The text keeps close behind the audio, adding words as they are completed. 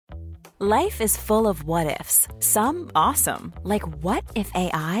Life is full of what-ifs. Some awesome, like what if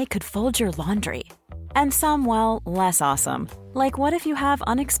AI could fold your laundry? And some, well, less awesome, like what if you have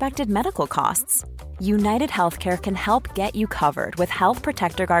unexpected medical costs? United Healthcare can help get you covered with Health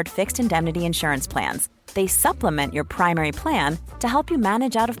Protector Guard fixed indemnity insurance plans. They supplement your primary plan to help you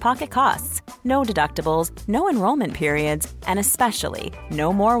manage out-of-pocket costs. No deductibles, no enrollment periods, and especially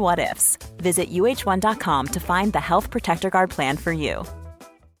no more what-ifs. Visit uh1.com to find the Health Protector Guard plan for you.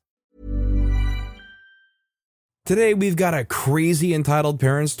 Today, we've got a crazy entitled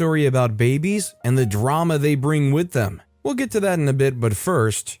parent story about babies and the drama they bring with them. We'll get to that in a bit, but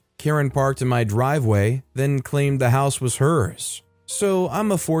first, Karen parked in my driveway, then claimed the house was hers. So,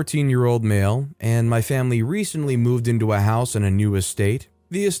 I'm a 14-year-old male, and my family recently moved into a house in a new estate.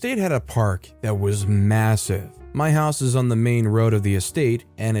 The estate had a park that was massive. My house is on the main road of the estate,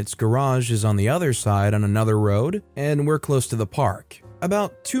 and its garage is on the other side on another road, and we're close to the park.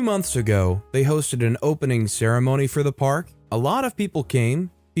 About 2 months ago, they hosted an opening ceremony for the park. A lot of people came.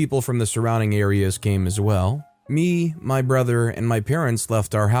 People from the surrounding areas came as well. Me, my brother, and my parents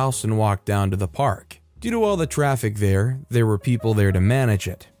left our house and walked down to the park. Due to all the traffic there were people there to manage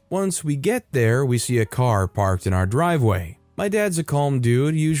it. Once we get there, we see a car parked in our driveway. My dad's a calm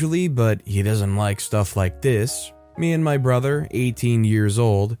dude usually, but he doesn't like stuff like this. Me and my brother, 18 years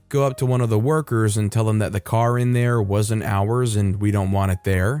old, go up to one of the workers and tell him that the car in there wasn't ours and we don't want it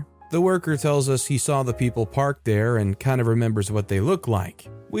there. The worker tells us he saw the people parked there and kind of remembers what they look like.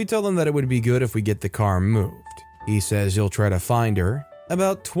 We tell him that it would be good if we get the car moved. He says he'll try to find her.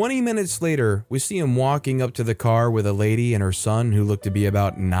 About 20 minutes later, we see him walking up to the car with a lady and her son who look to be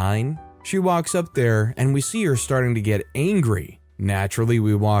about 9. She walks up there and we see her starting to get angry. Naturally,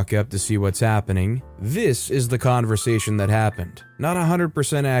 we walk up to see what's happening. This is the conversation that happened. Not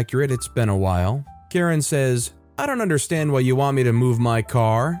 100% accurate, it's been a while. Karen says, "I don't understand why you want me to move my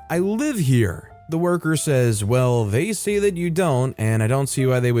car. I live here." The worker says, "Well, they say that you don't, and I don't see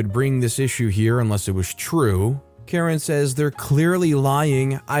why they would bring this issue here unless it was true." Karen says, "They're clearly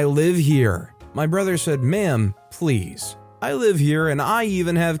lying. I live here." My brother said, "Ma'am, please. I live here and I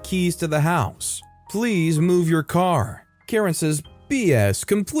even have keys to the house. Please move your car." Karen says, "BS,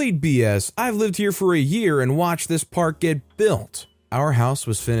 complete BS. I've lived here for a year and watched this park get built." Our house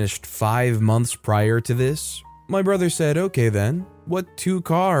was finished 5 months prior to this. My brother said, "Okay then, what 2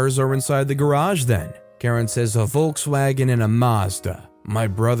 cars are inside the garage then?" Karen says, "A Volkswagen and a Mazda." My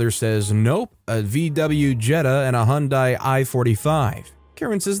brother says, "Nope, a VW Jetta and a Hyundai i45.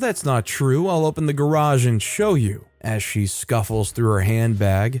 Karen says, "That's not true. I'll open the garage and show you." As she scuffles through her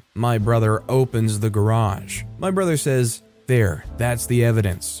handbag, my brother opens the garage. My brother says, "There, that's the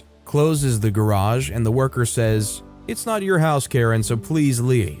evidence." Closes the garage and the worker says, "It's not your house, Karen, so please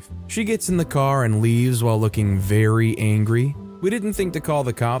leave." She gets in the car and leaves while looking very angry. We didn't think to call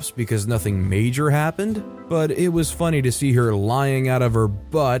the cops because nothing major happened, but it was funny to see her lying out of her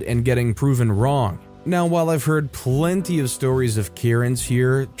butt and getting proven wrong. Now, while I've heard plenty of stories of Karens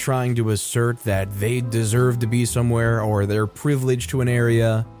here trying to assert that they deserve to be somewhere or they're privileged to an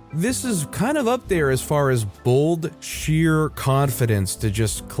area, this is kind of up there as far as bold, sheer confidence to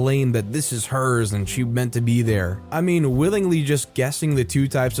just claim that this is hers and she meant to be there. I mean, willingly just guessing the 2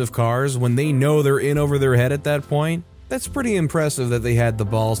 types of cars when they know they're in over their head at that point. That's pretty impressive that they had the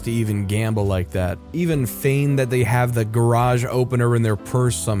balls to even gamble like that. Even feign that they have the garage opener in their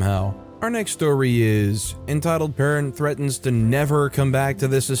purse somehow. Our next story is, entitled parent threatens to never come back to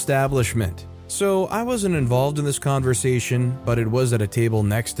this establishment. So I wasn't involved in this conversation, but it was at a table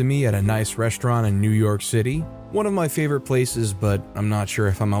next to me at a nice restaurant in New York City. One of my favorite places, but I'm not sure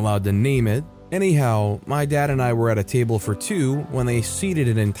if I'm allowed to name it. Anyhow, my dad and I were at a table for 2 when they seated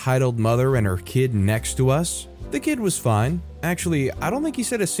an entitled mother and her kid next to us. The kid was fine. Actually, I don't think he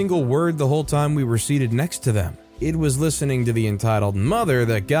said a single word the whole time we were seated next to them. It was listening to the entitled mother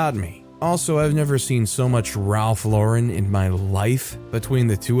that got me. Also, I've never seen so much Ralph Lauren in my life between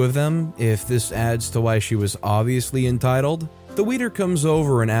the 2 of them, if this adds to why she was obviously entitled. The waiter comes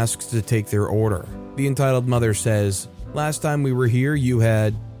over and asks to take their order. The entitled mother says, "Last time we were here, you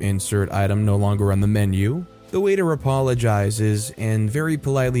had..." insert item no longer on the menu. The waiter apologizes and very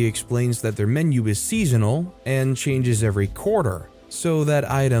politely explains that their menu is seasonal and changes every quarter, so that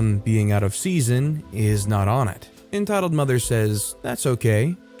item being out of season is not on it. Entitled mother says, "That's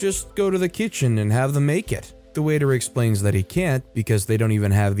okay. Just go to the kitchen and have them make it." The waiter explains that he can't because they don't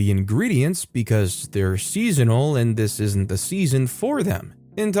even have the ingredients because they're seasonal and this isn't the season for them.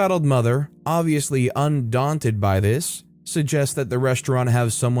 Entitled mother, obviously undaunted by this, suggests that the restaurant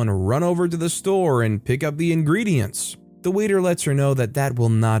have someone run over to the store and pick up the ingredients. The waiter lets her know that that will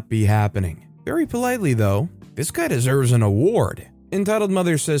not be happening. Very politely though, this guy deserves an award. Entitled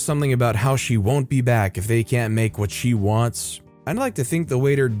Mother says something about how she won't be back if they can't make what she wants. I'd like to think the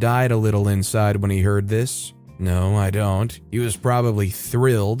waiter died a little inside when he heard this. No, I don't. He was probably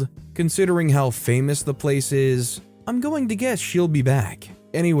thrilled. Considering how famous the place is, I'm going to guess she'll be back.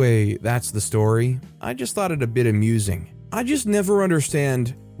 Anyway, that's the story. I just thought it a bit amusing. I just never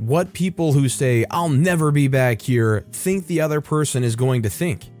understand what people who say, "I'll never be back here," think the other person is going to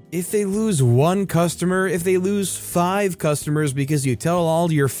think. If they lose one customer, if they lose 5 customers because you tell all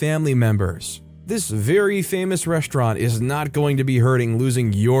your family members, this very famous restaurant is not going to be hurting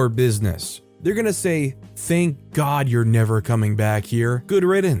losing your business. They're going to say, "Thank God you're never coming back here. Good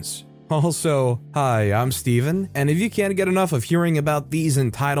riddance." Also, hi, I'm Steven, and if you can't get enough of hearing about these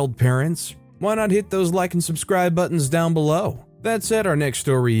entitled parents, why not hit those like and subscribe buttons down below? That said, our next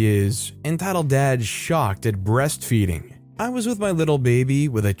story is Entitled Dad Shocked at Breastfeeding. I was with my little baby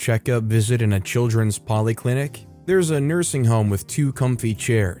with a checkup visit in a children's polyclinic. There's a nursing home with 2 comfy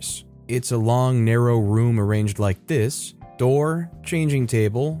chairs. It's a long, narrow room arranged like this: door, changing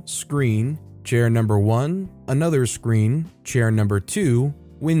table, screen, chair number 1, another screen, chair number 2,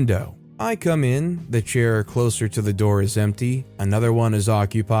 window. I come in, the chair closer to the door is empty, another one is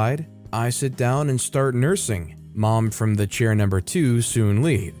occupied. I sit down and start nursing. Mom from the chair number 2 soon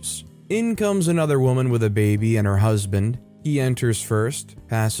leaves. In comes another woman with a baby and her husband. He enters first,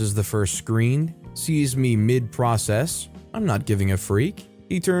 passes the first screen, sees me mid-process. I'm not giving a freak.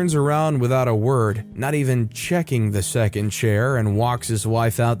 He turns around without a word, not even checking the second chair, and walks his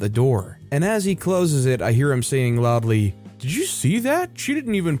wife out the door. And as he closes it, I hear him saying loudly, "Did you see that? She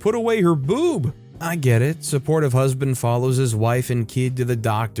didn't even put away her boob." I get it, supportive husband follows his wife and kid to the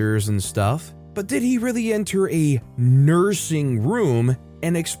doctors and stuff. But did he really enter a nursing room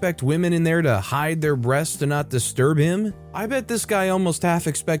and expect women in there to hide their breasts and not disturb him? I bet this guy almost half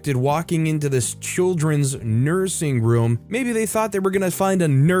expected walking into this children's nursing room. Maybe they thought they were gonna find a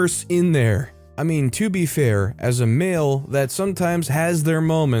nurse in there. I mean, to be fair, as a male that sometimes has their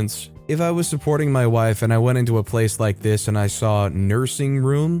moments, if I was supporting my wife and I went into a place like this and I saw nursing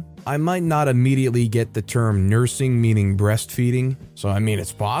room, I might not immediately get the term nursing meaning breastfeeding. So I mean,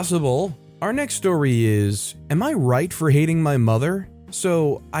 it's possible. Our next story is, am I right for hating my mother?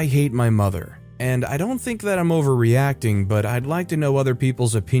 So, I hate my mother, and I don't think that I'm overreacting, but I'd like to know other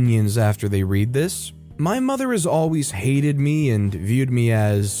people's opinions after they read this. My mother has always hated me and viewed me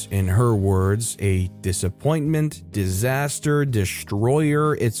as, in her words, a disappointment, disaster,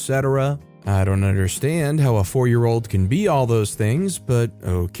 destroyer, etc. I don't understand how a 4-year-old can be all those things, but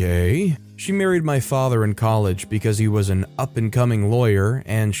okay. She married my father in college because he was an up-and-coming lawyer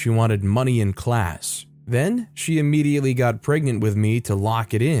and she wanted money in class. Then, she immediately got pregnant with me to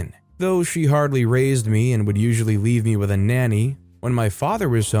lock it in. Though she hardly raised me and would usually leave me with a nanny, when my father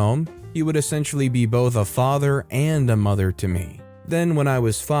was home, he would essentially be both a father and a mother to me. Then, when I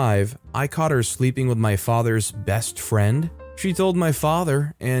was 5, I caught her sleeping with my father's best friend. She told my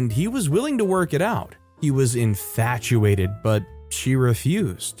father, and he was willing to work it out. He was infatuated, but she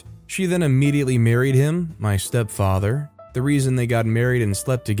refused. She then immediately married him, my stepfather. The reason they got married and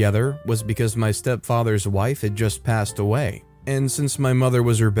slept together was because my stepfather's wife had just passed away. And since my mother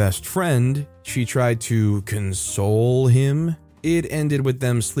was her best friend, she tried to console him. It ended with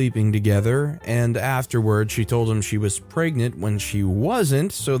them sleeping together, and afterward she told him she was pregnant when she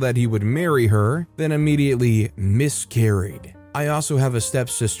wasn't so that he would marry her, then immediately miscarried. I also have a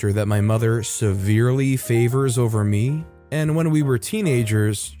stepsister that my mother severely favors over me, and when we were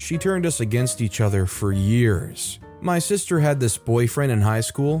teenagers, she turned us against each other for years. My sister had this boyfriend in high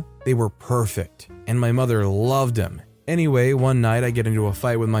school. They were perfect, and my mother loved him. Anyway, one night I get into a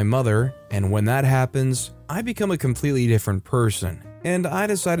fight with my mother, and when that happens, I become a completely different person. And I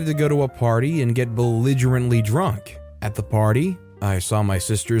decided to go to a party and get belligerently drunk. At the party, I saw my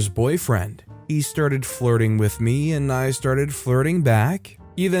sister's boyfriend. He started flirting with me, and I started flirting back.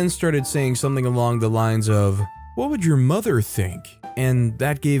 He then started saying something along the lines of, "What would your mother think?" And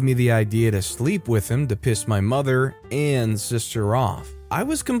that gave me the idea to sleep with him to piss my mother and sister off. I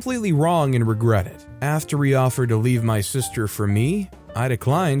was completely wrong and regret it. After he offered to leave my sister for me, I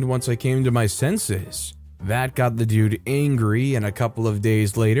declined once I came to my senses. That got the dude angry, and a couple of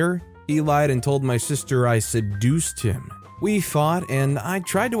days later, he lied and told my sister I seduced him. We fought, and I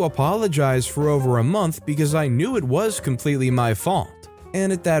tried to apologize for over a month because I knew it was completely my fault.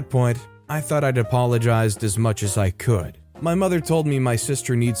 And at that point, I thought I'd apologized as much as I could. My mother told me my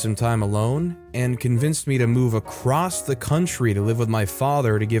sister needs some time alone and convinced me to move across the country to live with my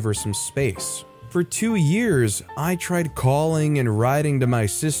father to give her some space. For 2 years, I tried calling and writing to my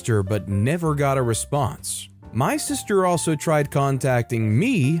sister but never got a response. My sister also tried contacting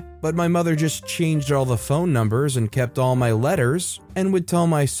me, but my mother just changed all the phone numbers and kept all my letters and would tell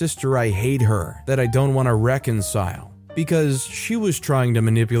my sister I hate her, that I don't want to reconcile, because she was trying to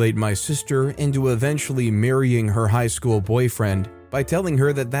manipulate my sister into eventually marrying her high school boyfriend by telling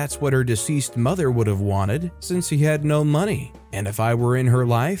her that that's what her deceased mother would have wanted since he had no money. And if I were in her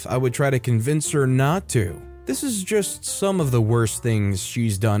life, I would try to convince her not to. This is just some of the worst things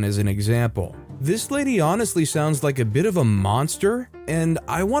she's done as an example. This lady honestly sounds like a bit of a monster, and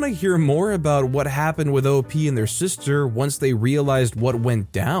I want to hear more about what happened with OP and their sister once they realized what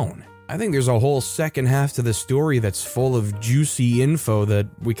went down. I think there's a whole second half to the story that's full of juicy info that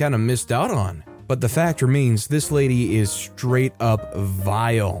we kind of missed out on. But the fact remains, this lady is straight up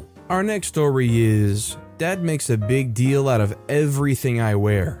vile. Our next story is, Dad makes a big deal out of everything I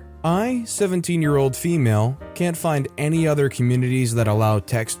wear. I, 17-year-old female, can't find any other communities that allow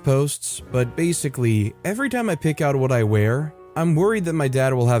text posts, but basically, every time I pick out what I wear, I'm worried that my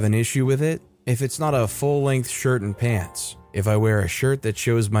dad will have an issue with it if it's not a full-length shirt and pants. If I wear a shirt that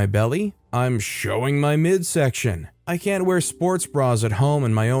shows my belly, I'm showing my midsection. I can't wear sports bras at home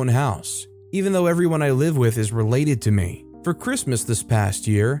in my own house, even though everyone I live with is related to me. For Christmas this past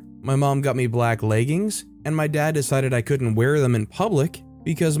year, my mom got me black leggings, and my dad decided I couldn't wear them in public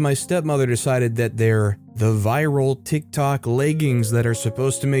because my stepmother decided that they're the viral TikTok leggings that are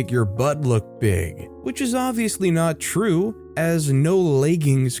supposed to make your butt look big, which is obviously not true, as no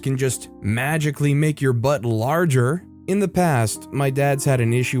leggings can just magically make your butt larger. In the past, my dad's had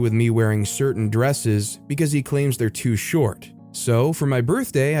an issue with me wearing certain dresses because he claims they're too short. So, for my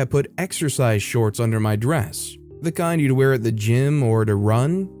birthday, I put exercise shorts under my dress, the kind you'd wear at the gym or to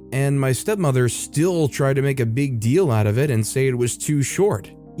run, and my stepmother still tried to make a big deal out of it and say it was too short,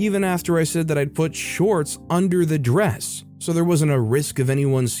 even after I said that I'd put shorts under the dress, so there wasn't a risk of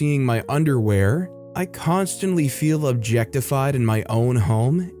anyone seeing my underwear. I constantly feel objectified in my own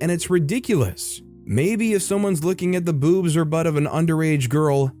home, and it's ridiculous. Maybe if someone's looking at the boobs or butt of an underage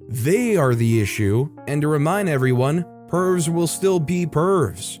girl, they are the issue, and to remind everyone, pervs will still be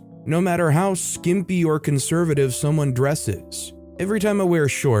pervs, no matter how skimpy or conservative someone dresses. Every time I wear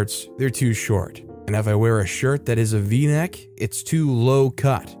shorts, they're too short. And if I wear a shirt that is a V-neck, it's too low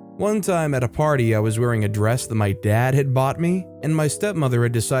cut. One time at a party, I was wearing a dress that my dad had bought me, and my stepmother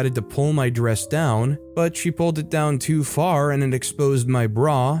had decided to pull my dress down, but she pulled it down too far and it exposed my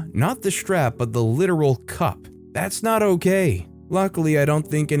bra, not the strap, but the literal cup. That's not okay. Luckily, I don't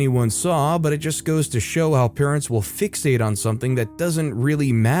think anyone saw, but it just goes to show how parents will fixate on something that doesn't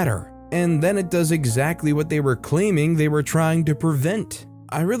really matter. And then it does exactly what they were claiming they were trying to prevent.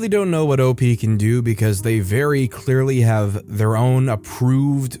 I really don't know what OP can do because they very clearly have their own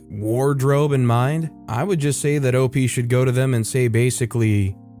approved wardrobe in mind. I would just say that OP should go to them and say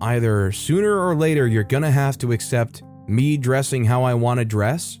basically, either sooner or later you're gonna have to accept me dressing how I want to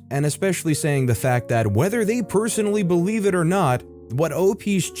dress, and especially saying the fact that whether they personally believe it or not, what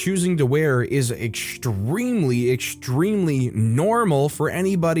OP's choosing to wear is extremely normal for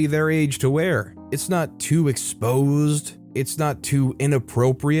anybody their age to wear. It's not too exposed. It's not too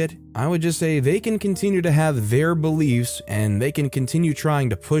inappropriate. I would just say they can continue to have their beliefs and they can continue trying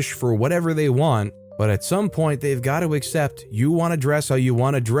to push for whatever they want, but at some point they've got to accept you want to dress how you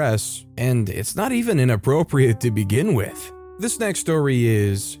want to dress, and it's not even inappropriate to begin with. This next story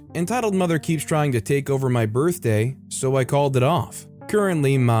is, entitled Mother Keeps Trying to Take Over My Birthday, so I called it off.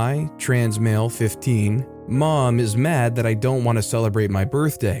 Currently my, trans male 15, mom is mad that I don't want to celebrate my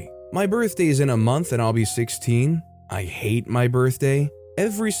birthday. My birthday is in a month and I'll be 16. I hate my birthday.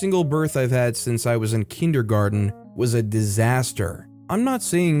 Every single birth I've had since I was in kindergarten was a disaster. I'm not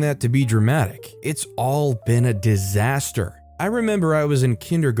saying that to be dramatic. It's all been a disaster. I remember I was in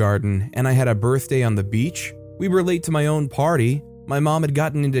kindergarten and I had a birthday on the beach. We were late to my own party. My mom had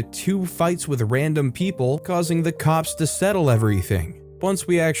gotten into 2 fights with random people, causing the cops to settle everything. Once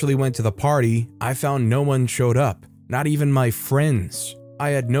we actually went to the party, I found no one showed up, not even my friends. I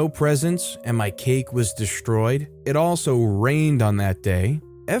had no presents and my cake was destroyed. It also rained on that day.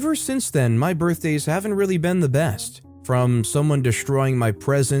 Ever since then, my birthdays haven't really been the best. From someone destroying my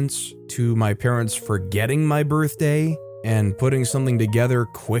presents, to my parents forgetting my birthday, and putting something together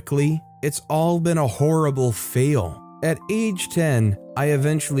quickly. It's all been a horrible fail. At age 10, I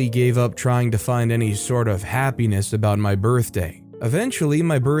eventually gave up trying to find any sort of happiness about my birthday. Eventually,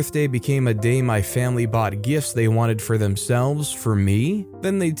 my birthday became a day my family bought gifts they wanted for themselves, for me.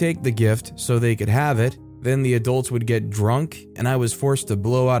 Then they'd take the gift so they could have it. Then the adults would get drunk, and I was forced to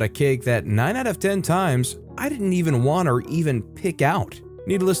blow out a cake that 9 out of 10 times I didn't even want or even pick out.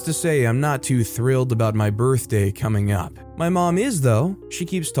 Needless to say, I'm not too thrilled about my birthday coming up. My mom is though. She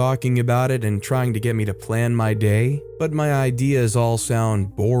keeps talking about it and trying to get me to plan my day, but my ideas all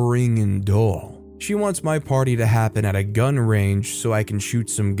sound boring and dull. She wants my party to happen at a gun range so I can shoot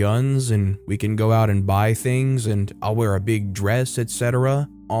some guns and we can go out and buy things and I'll wear a big dress, etc.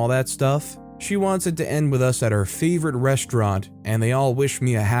 All that stuff. She wants it to end with us at her favorite restaurant and they all wish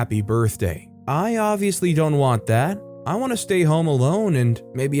me a happy birthday. I obviously don't want that. I want to stay home alone and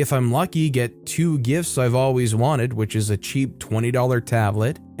maybe if I'm lucky get 2 gifts I've always wanted, which is a cheap $20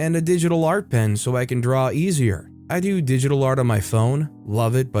 tablet and a digital art pen so I can draw easier. I do digital art on my phone,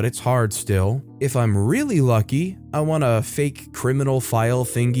 love it, but it's hard still. If I'm really lucky, I want a fake criminal file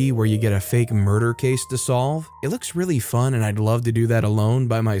thingy where you get a fake murder case to solve. It looks really fun and I'd love to do that alone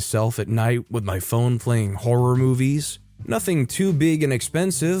by myself at night with my phone playing horror movies. Nothing too big and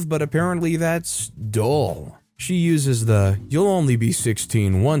expensive, but apparently that's dull. She uses the, you'll only be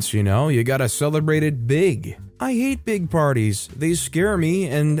 16 once, you know, you gotta celebrate it big. I hate big parties, they scare me,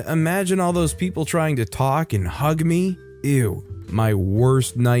 and imagine all those people trying to talk and hug me. Ew, my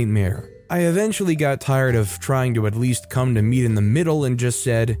worst nightmare. I eventually got tired of trying to at least come to meet in the middle and just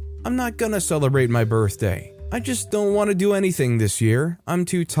said, I'm not gonna celebrate my birthday. I just don't want to do anything this year, I'm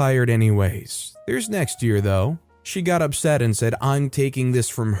too tired anyways. There's next year though. She got upset and said I'm taking this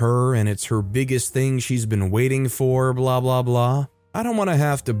from her and it's her biggest thing she's been waiting for, blah blah blah. I don't want to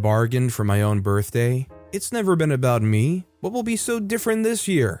have to bargain for my own birthday. It's never been about me. What will be so different this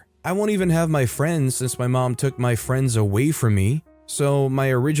year? I won't even have my friends since my mom took my friends away from me. So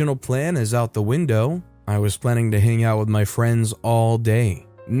my original plan is out the window. I was planning to hang out with my friends all day.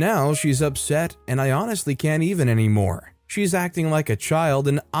 Now she's upset and I honestly can't even anymore. She's acting like a child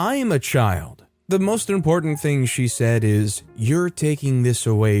and I'm a child. The most important thing she said is, you're taking this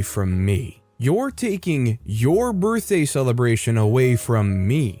away from me. You're taking your birthday celebration away from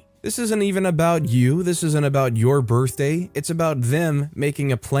me. This isn't even about you. This isn't about your birthday. It's about them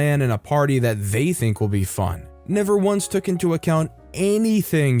making a plan and a party that they think will be fun. Never once took into account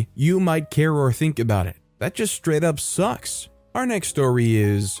anything you might care or think about it. That just straight up sucks. Our next story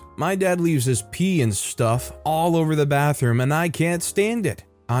is, my dad leaves his pee and stuff all over the bathroom and I can't stand it.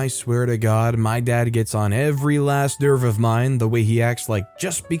 I swear to God, my dad gets on every last nerve of mine the way he acts like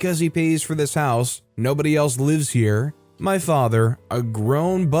just because he pays for this house, nobody else lives here. My father, a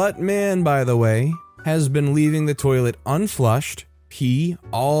grown butt man by the way, has been leaving the toilet unflushed, pee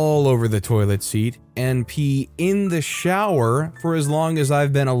all over the toilet seat, and pee in the shower for as long as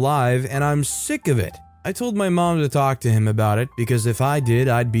I've been alive, and I'm sick of it. I told my mom to talk to him about it because if I did,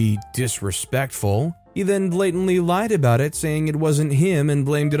 I'd be disrespectful. He then blatantly lied about it, saying it wasn't him and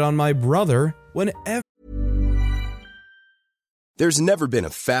blamed it on my brother whenever. There's never been a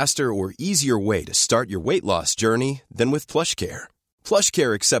faster or easier way to start your weight loss journey than with PlushCare.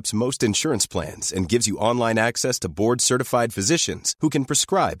 PlushCare accepts most insurance plans and gives you online access to board-certified physicians who can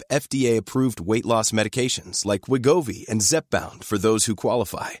prescribe FDA-approved weight loss medications like Wegovy and Zepbound for those who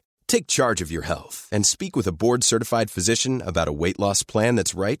qualify. Take charge of your health and speak with a board-certified physician about a weight loss plan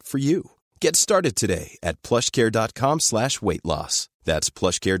that's right for you. Get started today at plushcare.com/weight loss. That's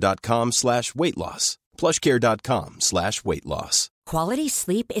plushcare.com/weight loss. plushcare.com/weight loss. Quality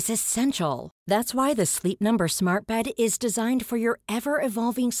sleep is essential. That's why the Sleep Number Smart Bed is designed for your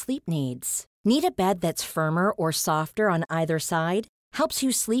ever-evolving sleep needs. Need a bed that's firmer or softer on either side? Helps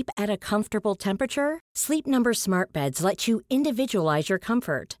you sleep at a comfortable temperature? Sleep Number Smart Beds let you individualize your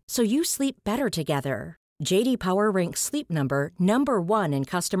comfort so you sleep better together. J.D. Power ranks Sleep Number number 1 in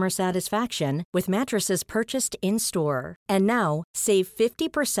customer satisfaction with mattresses purchased in-store. And now, save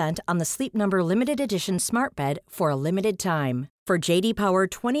 50% on the Sleep Number Limited Edition Smart Bed for a limited time. For J.D. Power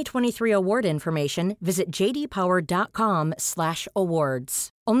 2023 award information, visit jdpower.com/awards.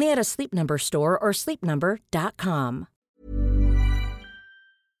 Only at a Sleep Number store or sleepnumber.com.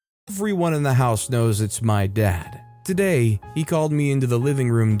 Everyone in the house knows it's my dad. Today, he called me into the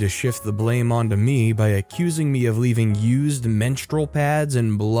living room to shift the blame onto me by accusing me of leaving used menstrual pads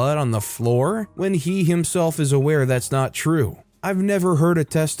and blood on the floor when he himself is aware that's not true. I've never heard a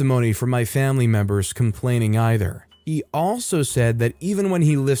testimony from my family members complaining either. He also said that even when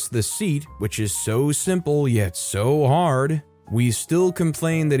he lifts the seat, which is so simple yet so hard, we still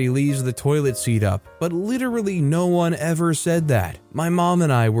complain that he leaves the toilet seat up, but literally no one ever said that. My mom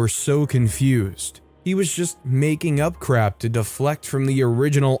and I were so confused. He was just making up crap to deflect from the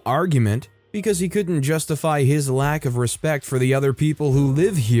original argument because he couldn't justify his lack of respect for the other people who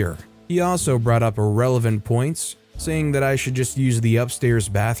live here. He also brought up irrelevant points, saying that I should just use the upstairs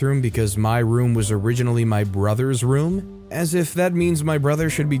bathroom because my room was originally my brother's room, as if that means my brother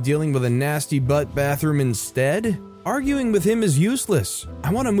should be dealing with a nasty butt bathroom instead. Arguing with him is useless.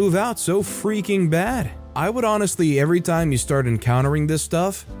 I want to move out so freaking bad. I would honestly, every time you start encountering this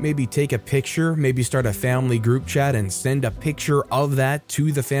stuff, maybe take a picture, maybe start a family group chat and send a picture of that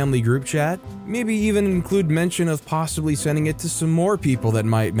to the family group chat. Maybe even include mention of possibly sending it to some more people that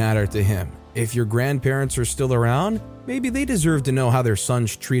might matter to him. If your grandparents are still around, maybe they deserve to know how their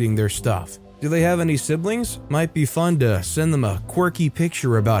son's treating their stuff. Do they have any siblings? Might be fun to send them a quirky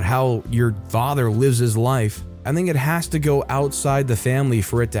picture about how your father lives his life. I think it has to go outside the family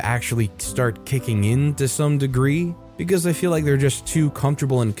for it to actually start kicking in to some degree, because I feel like they're just too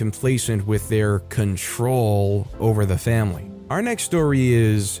comfortable and complacent with their control over the family. Our next story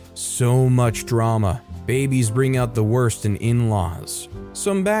is so much drama. Babies bring out the worst in in-laws.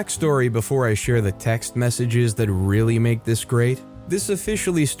 Some backstory before I share the text messages that really make this great. This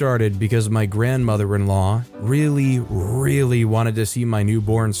officially started because my grandmother-in-law really wanted to see my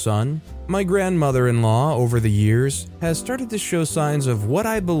newborn son. My grandmother-in-law, over the years, has started to show signs of what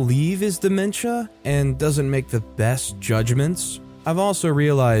I believe is dementia and doesn't make the best judgments. I've also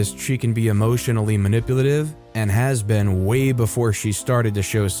realized she can be emotionally manipulative and has been way before she started to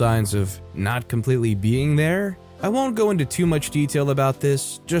show signs of not completely being there. I won't go into too much detail about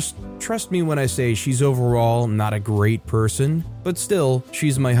this, just trust me when I say she's overall not a great person, but still,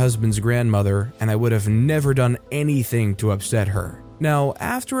 she's my husband's grandmother and I would have never done anything to upset her. Now,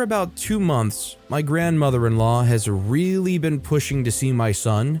 after about 2 months, my grandmother-in-law has really been pushing to see my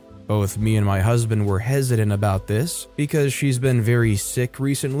son. Both me and my husband were hesitant about this because she's been very sick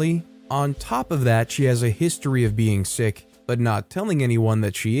recently. On top of that, she has a history of being sick, but not telling anyone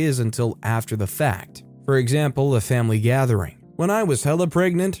that she is until after the fact. For example, a family gathering. When I was hella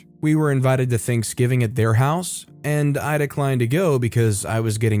pregnant, we were invited to Thanksgiving at their house, and I declined to go because I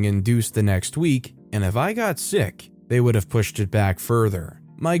was getting induced the next week, and if I got sick, they would have pushed it back further.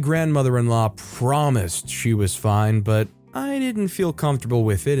 My grandmother-in-law promised she was fine, but I didn't feel comfortable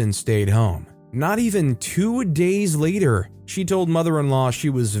with it and stayed home. Not even 2 days later, she told mother-in-law she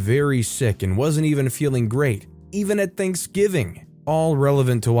was very sick and wasn't even feeling great, even at Thanksgiving. All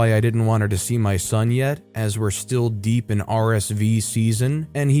relevant to why I didn't want her to see my son yet, as we're still deep in RSV season,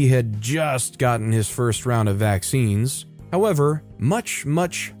 and he had just gotten his first round of vaccines. However, much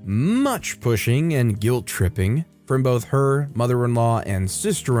pushing and guilt-tripping from both her, mother-in-law, and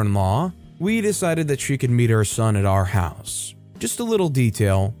sister-in-law, we decided that she could meet our son at our house. Just a little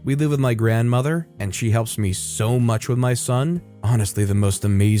detail, we live with my grandmother, and she helps me so much with my son. Honestly, the most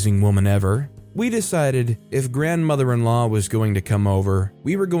amazing woman ever. We decided if grandmother-in-law was going to come over,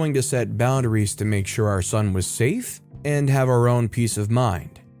 we were going to set boundaries to make sure our son was safe and have our own peace of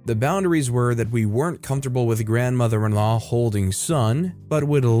mind. The boundaries were that we weren't comfortable with grandmother-in-law holding son, but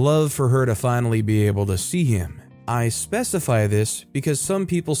would love for her to finally be able to see him. I specify this because some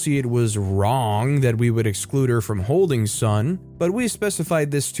people see it was wrong that we would exclude her from holding son, but we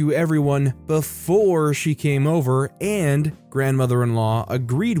specified this to everyone before she came over and grandmother-in-law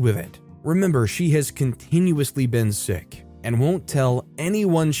agreed with it. Remember, she has continuously been sick and won't tell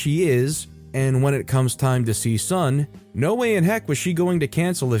anyone she is, and when it comes time to see son, no way in heck was she going to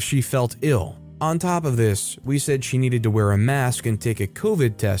cancel if she felt ill. On top of this, we said she needed to wear a mask and take a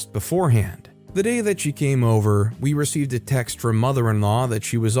COVID test beforehand. The day that she came over, we received a text from mother-in-law that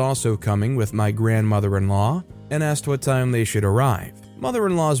she was also coming with my grandmother-in-law and asked what time they should arrive.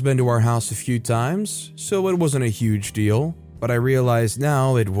 Mother-in-law's been to our house a few times, so it wasn't a huge deal. But I realize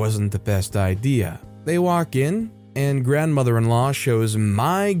now it wasn't the best idea. They walk in, and grandmother-in-law shows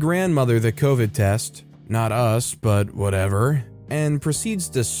my grandmother the COVID test, not us, but whatever, and proceeds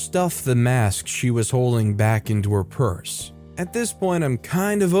to stuff the mask she was holding back into her purse. At this point, I'm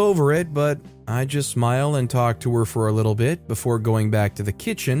kind of over it, but I just smile and talk to her for a little bit before going back to the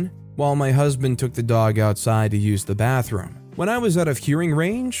kitchen, while my husband took the dog outside to use the bathroom. When I was out of hearing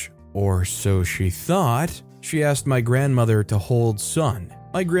range, or so she thought, she asked my grandmother to hold son.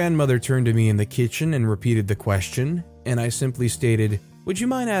 My grandmother turned to me in the kitchen and repeated the question, and I simply stated, "Would you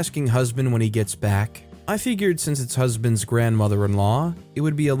mind asking husband when he gets back?" I figured since it's husband's grandmother-in-law, it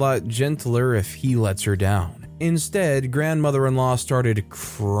would be a lot gentler if he lets her down. Instead, grandmother-in-law started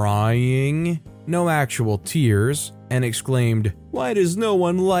crying, no actual tears, and exclaimed, "Why does no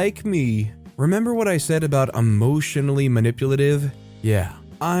one like me?" Remember what I said about emotionally manipulative? Yeah,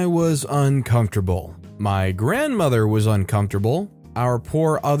 I was uncomfortable. My grandmother was uncomfortable. Our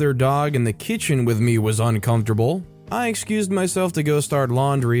poor other dog in the kitchen with me was uncomfortable. I excused myself to go start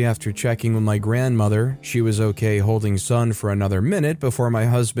laundry after checking with my grandmother. She was okay holding son for another minute before my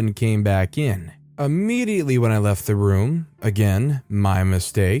husband came back in. Immediately when I left the room, again, my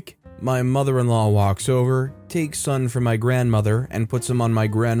mistake, my mother-in-law walks over, takes son from my grandmother, and puts him on my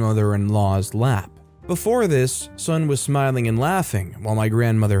grandmother-in-law's lap. Before this, son was smiling and laughing while my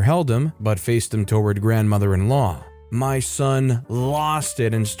grandmother held him, but faced him toward grandmother-in-law. My son lost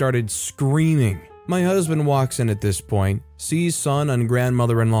it and started screaming. My husband walks in at this point, sees son on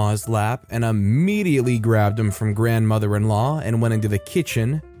grandmother-in-law's lap, and immediately grabbed him from grandmother-in-law and went into the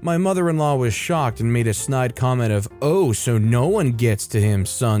kitchen. My mother-in-law was shocked and made a snide comment of, "Oh, so no one gets to him,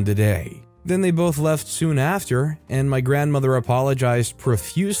 son, today." Then they both left soon after, and my grandmother apologized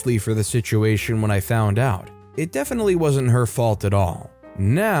profusely for the situation when I found out. It definitely wasn't her fault at all.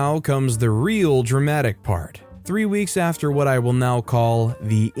 Now comes the real dramatic part. 3 weeks after what I will now call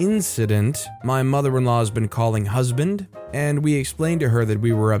the incident, my mother-in-law has been calling husband, and we explained to her that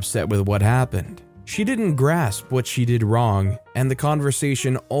we were upset with what happened. She didn't grasp what she did wrong, and the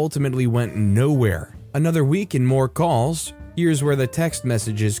conversation ultimately went nowhere. Another week and more calls. Here's where the text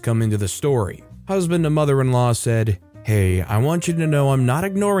messages come into the story. Husband and mother-in-law said, "Hey, I want you to know I'm not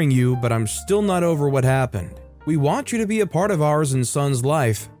ignoring you, but I'm still not over what happened. We want you to be a part of ours and son's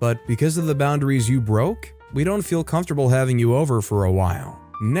life, but because of the boundaries you broke, we don't feel comfortable having you over for a while."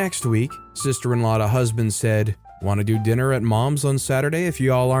 Next week, sister-in-law to husband said, "Want to do dinner at mom's on Saturday if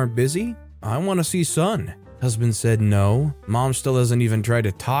you all aren't busy? I want to see son." Husband said no. Mom still hasn't even tried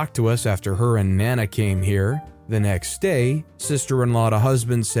to talk to us after her and Nana came here. The next day, sister-in-law to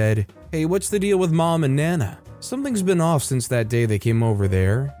husband said, "Hey, what's the deal with mom and Nana? Something's been off since that day they came over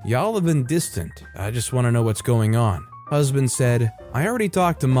there. Y'all have been distant. I just want to know what's going on." Husband said, "I already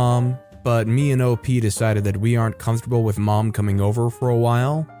talked to mom, but me and OP decided that we aren't comfortable with mom coming over for a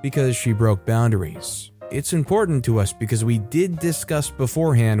while because she broke boundaries. It's important to us because we did discuss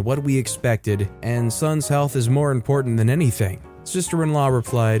beforehand what we expected, and son's health is more important than anything." Sister-in-law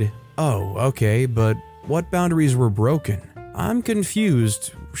replied, "Oh, okay, but what boundaries were broken? I'm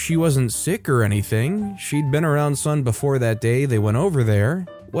confused. She wasn't sick or anything. She'd been around son before that day they went over there.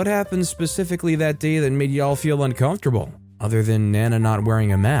 What happened specifically that day that made y'all feel uncomfortable, other than Nana not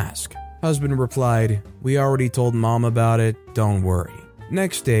wearing a mask?" Husband replied, "We already told mom about it, don't worry."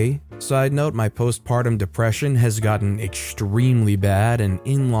 Next day, side note, my postpartum depression has gotten extremely bad and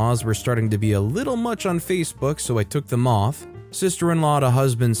in-laws were starting to be a little much on Facebook, so I took them off. Sister-in-law to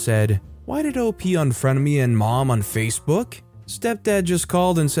husband said, "Why did OP unfriend me and mom on Facebook? Stepdad just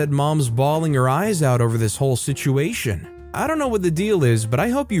called and said mom's bawling her eyes out over this whole situation. I don't know what the deal is, but I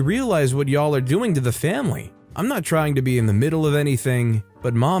hope you realize what y'all are doing to the family. I'm not trying to be in the middle of anything,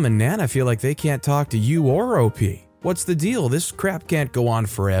 but mom and Nana feel like they can't talk to you or OP. What's the deal? This crap can't go on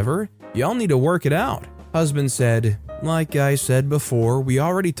forever. Y'all need to work it out." Husband said, "Like I said before, we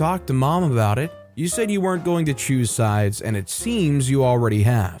already talked to mom about it. You said you weren't going to choose sides, and it seems you already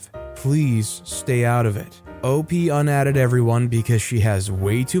have. Please stay out of it. OP unadded everyone because she has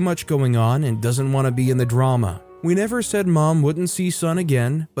way too much going on and doesn't want to be in the drama. We never said mom wouldn't see son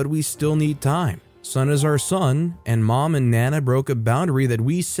again, but we still need time. Son is our son, and mom and Nana broke a boundary that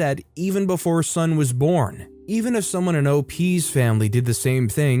we set even before son was born. Even if someone in OP's family did the same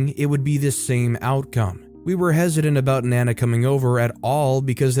thing, it would be the same outcome. We were hesitant about Nana coming over at all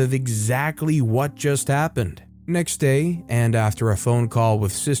because of exactly what just happened." Next day, and after a phone call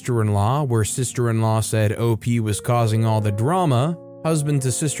with sister-in-law where sister-in-law said OP was causing all the drama, husband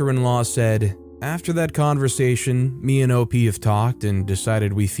to sister-in-law said, "After that conversation, me and OP have talked and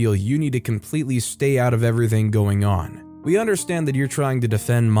decided we feel you need to completely stay out of everything going on. We understand that you're trying to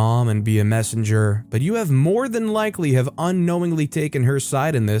defend mom and be a messenger, but you have more than likely have unknowingly taken her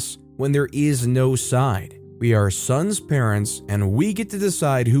side in this when there is no side. We are son's parents and we get to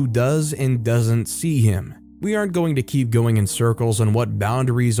decide who does and doesn't see him. We aren't going to keep going in circles on what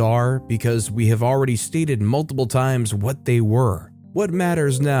boundaries are because we have already stated multiple times what they were. What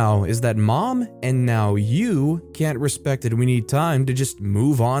matters now is that mom and now you can't respect it. We need time to just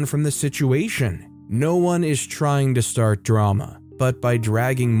move on from the situation. No one is trying to start drama, but by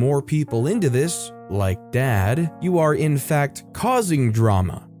dragging more people into this, like dad, you are in fact causing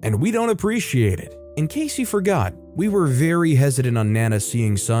drama, and we don't appreciate it. In case you forgot, we were very hesitant on Nana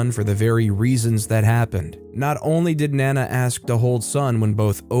seeing son for the very reasons that happened. Not only did Nana ask to hold son when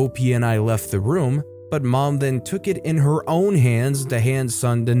both OP and I left the room, but mom then took it in her own hands to hand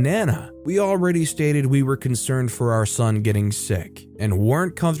son to Nana. We already stated we were concerned for our son getting sick and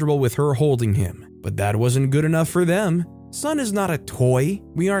weren't comfortable with her holding him, but that wasn't good enough for them. Son is not a toy.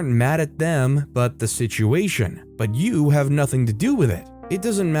 We aren't mad at them, but the situation. But you have nothing to do with it. It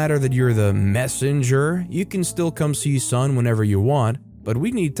doesn't matter that you're the messenger. You can still come see son whenever you want, but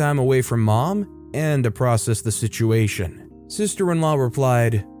we need time away from mom and to process the situation." Sister-in-law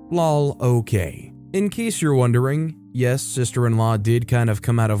replied, "Lol, okay." In case you're wondering, yes, sister-in-law did kind of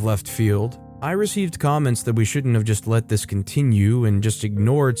come out of left field. I received comments that we shouldn't have just let this continue and just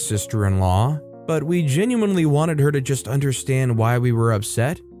ignored sister-in-law. but we genuinely wanted her to just understand why we were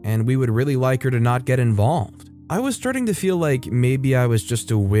upset, and we would really like her to not get involved. I was starting to feel like maybe I was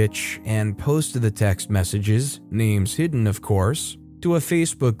just a witch and posted the text messages, names hidden of course, to a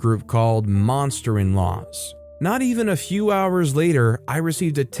Facebook group called Monster-in-Laws. Not even a few hours later, I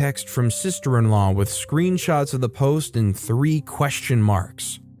received a text from sister-in-law with screenshots of the post and 3 question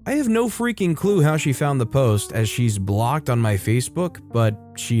marks. I have no freaking clue how she found the post as she's blocked on my Facebook, but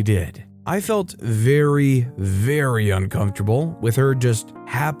she did. I felt very, very uncomfortable with her just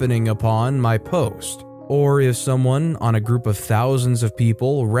happening upon my post. Or if someone on a group of thousands of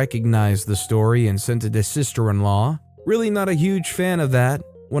people recognized the story and sent it to sister-in-law. Really not a huge fan of that.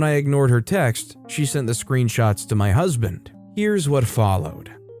 When I ignored her text, she sent the screenshots to my husband. Here's what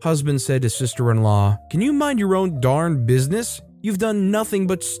followed. Husband said to sister-in-law, "Can you mind your own darn business? You've done nothing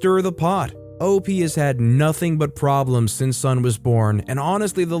but stir the pot. OP has had nothing but problems since son was born, and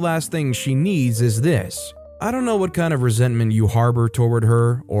honestly the last thing she needs is this. I don't know what kind of resentment you harbor toward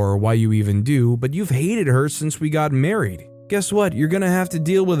her, or why you even do, but you've hated her since we got married. Guess what? You're gonna have to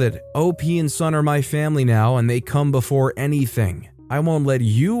deal with it. OP and son are my family now, and they come before anything. I won't let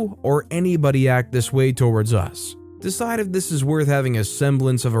you or anybody act this way towards us. Decide if this is worth having a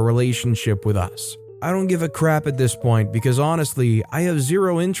semblance of a relationship with us. I don't give a crap at this point because honestly, I have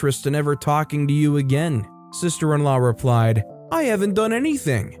zero interest in ever talking to you again." Sister-in-law replied, "I haven't done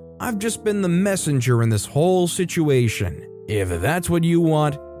anything. I've just been the messenger in this whole situation. If that's what you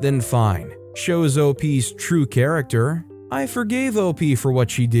want, then fine. Shows OP's true character. I forgave OP for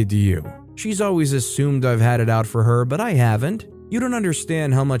what she did to you. She's always assumed I've had it out for her, but I haven't. You don't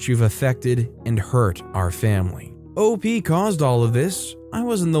understand how much you've affected and hurt our family. OP caused all of this. I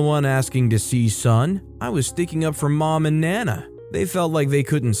wasn't the one asking to see son. I was sticking up for mom and Nana. They felt like they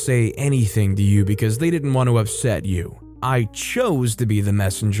couldn't say anything to you because they didn't want to upset you. I chose to be the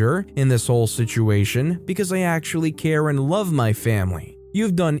messenger in this whole situation because I actually care and love my family.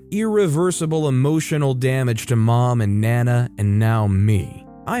 You've done irreversible emotional damage to mom and Nana and now me.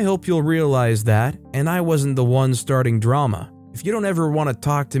 I hope you'll realize that, and I wasn't the one starting drama. If you don't ever want to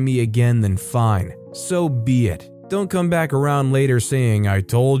talk to me again, then fine. So be it. Don't come back around later saying, 'I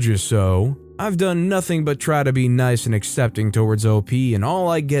told you so.' I've done nothing but try to be nice and accepting towards OP, and all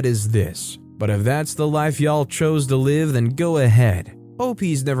I get is this. But if that's the life y'all chose to live, then go ahead.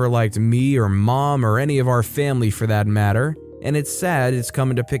 OP's never liked me or mom or any of our family for that matter, and it's sad it's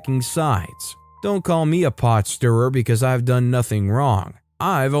coming to picking sides. Don't call me a pot stirrer because I've done nothing wrong.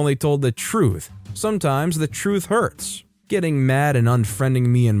 I've only told the truth. Sometimes the truth hurts. Getting mad and unfriending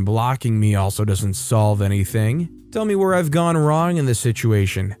me and blocking me also doesn't solve anything. Tell me where I've gone wrong in this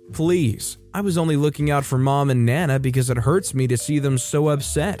situation, please. I was only looking out for mom and Nana because it hurts me to see them so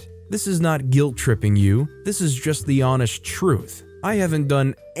upset. This is not guilt-tripping you. This is just the honest truth. I haven't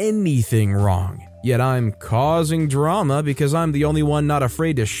done anything wrong, yet I'm causing drama because I'm the only one not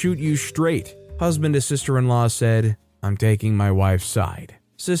afraid to shoot you straight." Husband to sister-in-law said, "I'm taking my wife's side."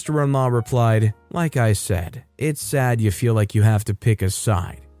 Sister-in-law replied, "Like I said, it's sad you feel like you have to pick a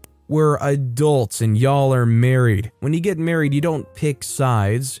side. We're adults and y'all are married. When you get married, you don't pick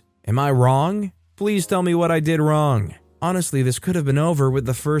sides. Am I wrong? Please tell me what I did wrong." Honestly, this could have been over with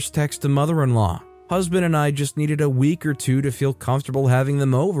the first text to mother-in-law. Husband and I just needed a week or two to feel comfortable having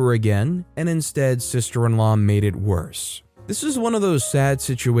them over again, and instead sister-in-law made it worse. This is one of those sad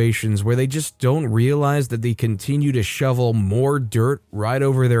situations where they just don't realize that they continue to shovel more dirt right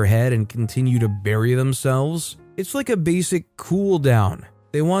over their head and continue to bury themselves. It's like a basic cool down.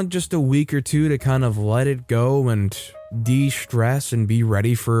 They want just a week or two to kind of let it go and de-stress and be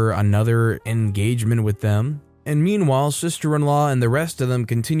ready for another engagement with them. And meanwhile, sister-in-law and the rest of them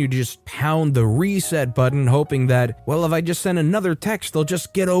continue to just pound the reset button, hoping that, well, if I just send another text, they'll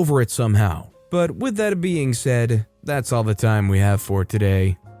just get over it somehow. But with that being said, that's all the time we have for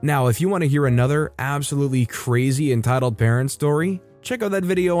today. Now, if you want to hear another absolutely crazy entitled parent story, check out that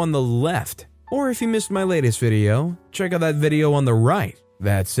video on the left. Or if you missed my latest video, check out that video on the right.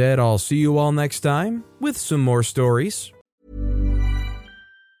 That said, I'll see you all next time with some more stories.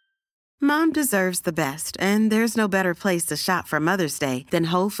 Mom deserves the best, and there's no better place to shop for Mother's Day than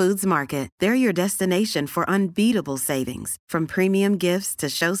Whole Foods Market. They're your destination for unbeatable savings, from premium gifts to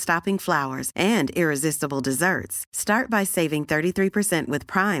show-stopping flowers and irresistible desserts. Start by saving 33% with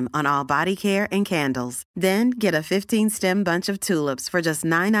Prime on all body care and candles. Then get a 15-stem bunch of tulips for just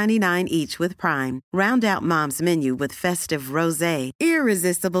 $9.99 each with Prime. Round out Mom's menu with festive rosé,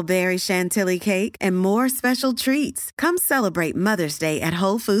 irresistible berry chantilly cake, and more special treats. Come celebrate Mother's Day at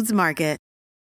Whole Foods Market.